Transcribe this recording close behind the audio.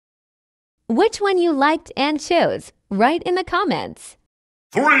which one you liked and chose. Write in the comments.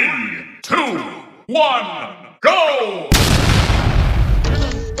 3, 2, 1, go!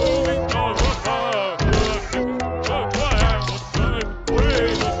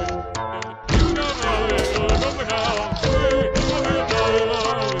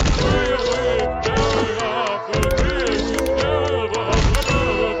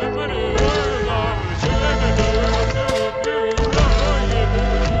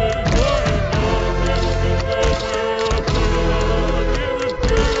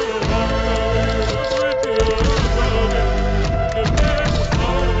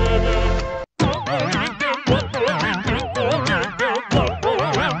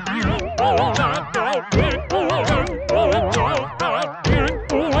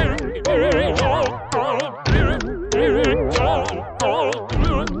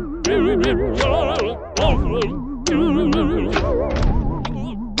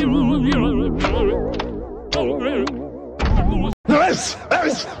 This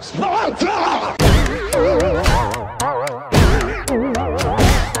is Sparta!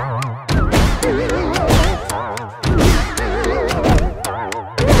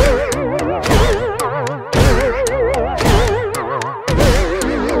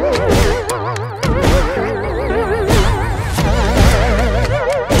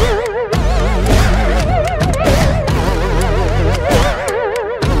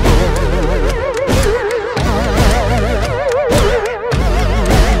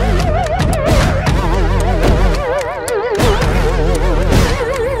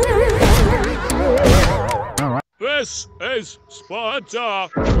 This is Sparta!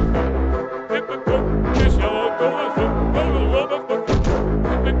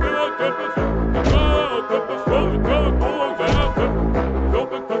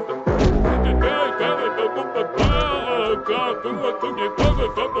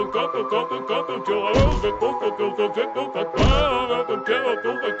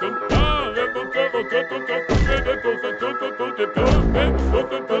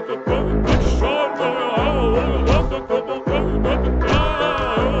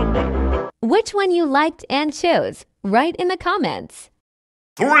 Which one you liked and chose. Write in the comments.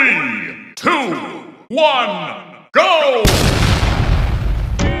 3, 2, 1, go!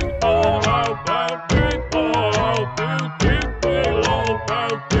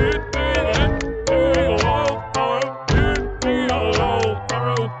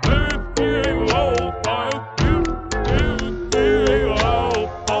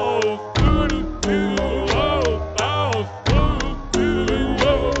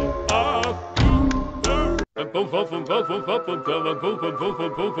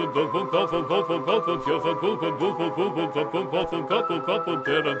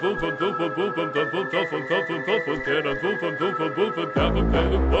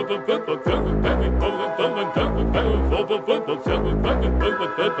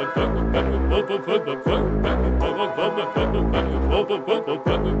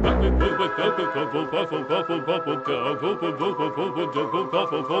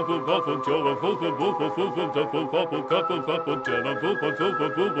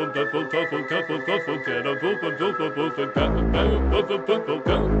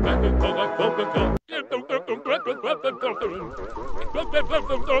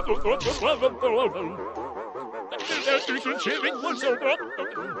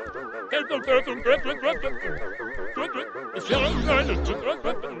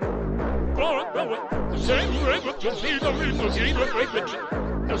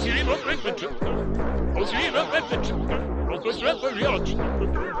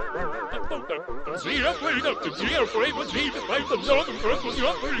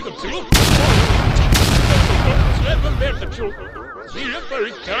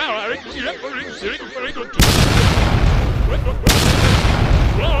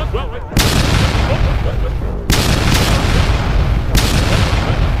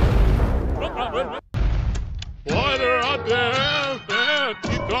 Water out there,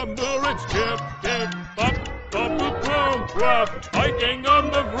 become the rich kid, up the broom, hiking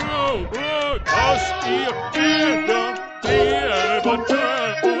on the broom, husky,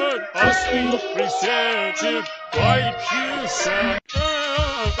 husky, receptive, white you said.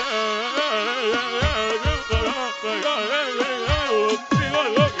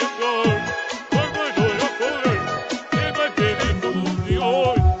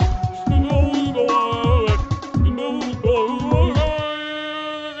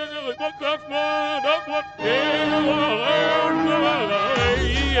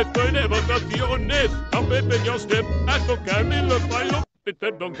 Estoy de vacaciones, a Pepe yo step, a tocarme los palos.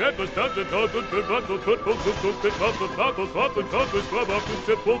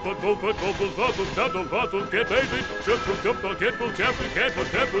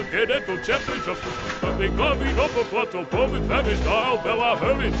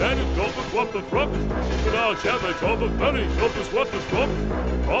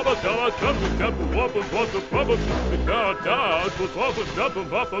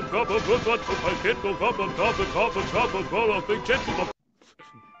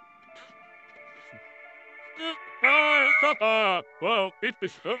 Well, it's the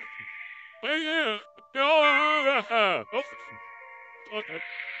stuff.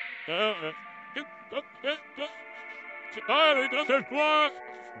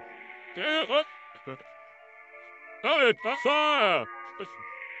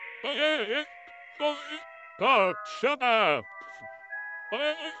 Shut up!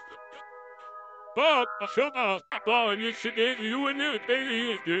 Bob, shut up! Bob, you should you and you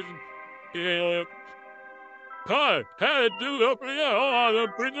baby. God, how to do up here? Oh, the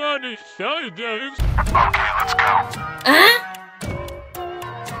bring on these soldiers.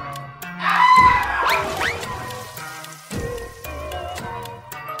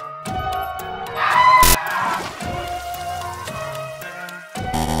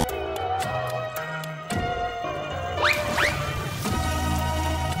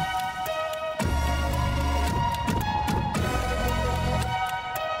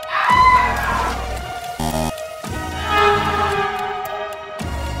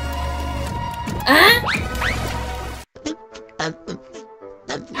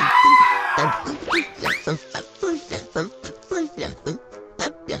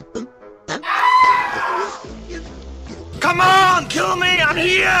 Come on, kill me! I'm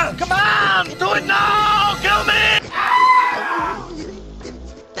here! Come on! Do it now! Kill me!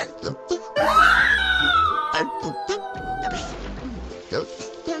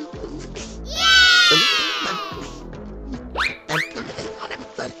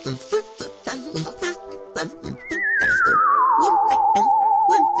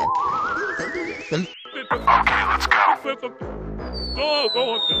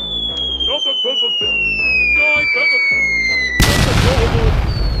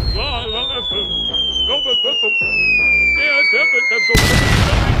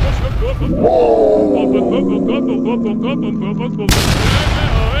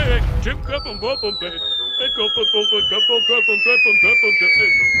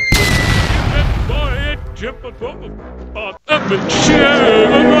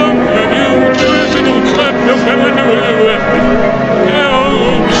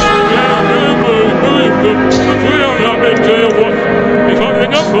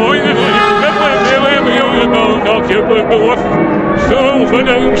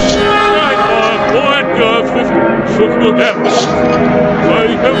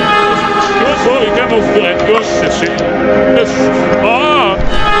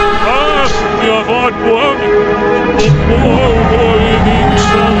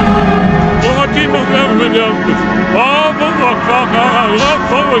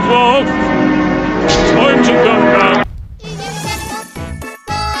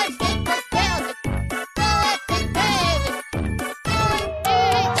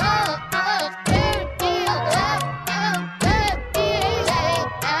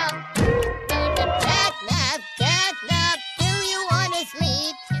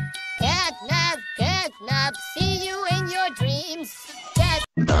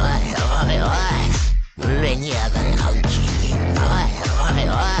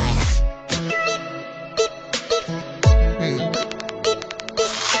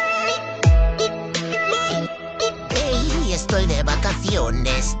 Estoy de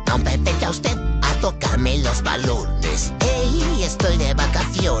vacaciones, no me venga usted a tocarme los balones. Hey, estoy de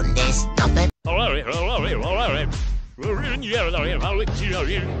vacaciones, no me...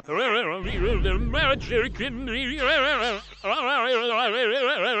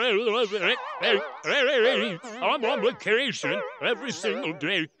 I'm on vacation every single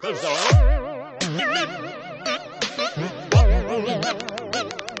day because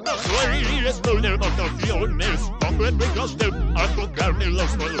estoy de vacaciones, hombre, venga usted a tocarme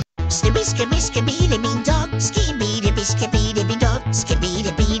los balones. Skibby, skibby, skibby, me dog, skibby, skibby, dog, skibby,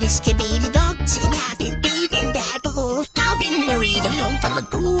 dog. See, I've been beating that ball. I've been married alone from a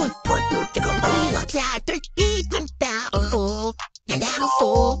good point to go on. Like that, eating that, and that'll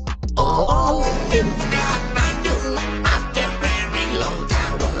fall. Oh,